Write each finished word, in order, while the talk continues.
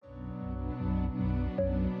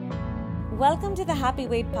Welcome to the Happy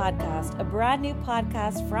Weight Podcast, a brand new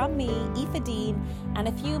podcast from me, Aoife Deane, and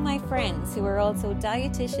a few of my friends who are also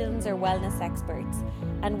dietitians or wellness experts.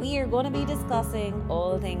 And we are going to be discussing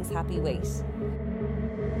all things happy weight.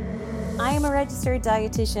 I am a registered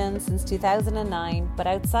dietitian since 2009, but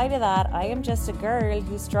outside of that, I am just a girl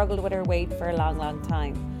who struggled with her weight for a long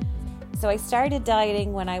time. So I started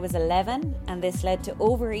dieting when I was 11, and this led to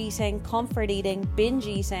overeating, comfort eating, binge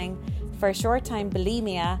eating, for a short time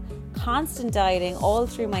bulimia, constant dieting all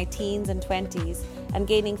through my teens and 20s, and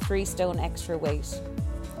gaining 3 stone extra weight.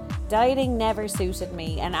 Dieting never suited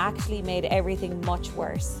me and actually made everything much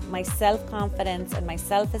worse. My self-confidence and my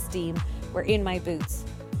self-esteem were in my boots,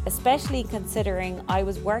 especially considering I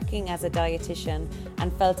was working as a dietitian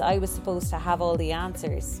and felt I was supposed to have all the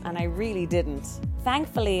answers, and I really didn't.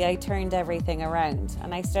 Thankfully, I turned everything around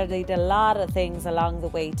and I studied a lot of things along the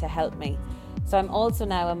way to help me. So I'm also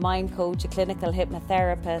now a mind coach, a clinical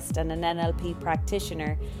hypnotherapist and an NLP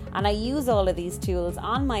practitioner, and I use all of these tools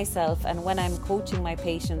on myself and when I'm coaching my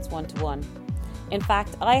patients one-to-one. In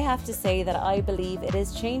fact, I have to say that I believe it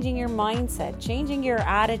is changing your mindset, changing your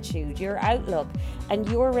attitude, your outlook, and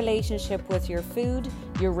your relationship with your food,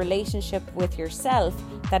 your relationship with yourself,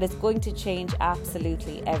 that is going to change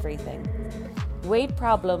absolutely everything. Weight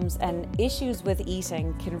problems and issues with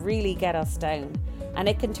eating can really get us down, and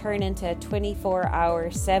it can turn into a 24-hour,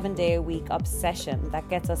 7-day-a-week obsession that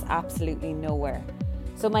gets us absolutely nowhere.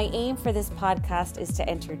 So my aim for this podcast is to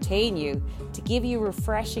entertain you, to give you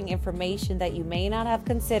refreshing information that you may not have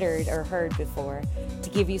considered or heard before, to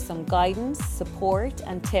give you some guidance, support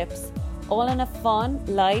and tips, all in a fun,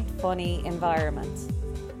 light, funny environment.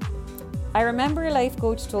 I remember a life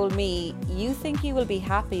coach told me, you think you will be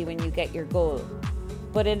happy when you get your goal,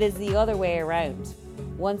 but it is the other way around.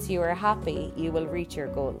 Once you are happy, you will reach your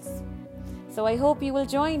goals. So I hope you will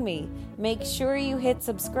join me. Make sure you hit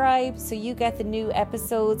subscribe so you get the new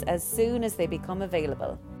episodes as soon as they become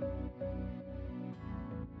available.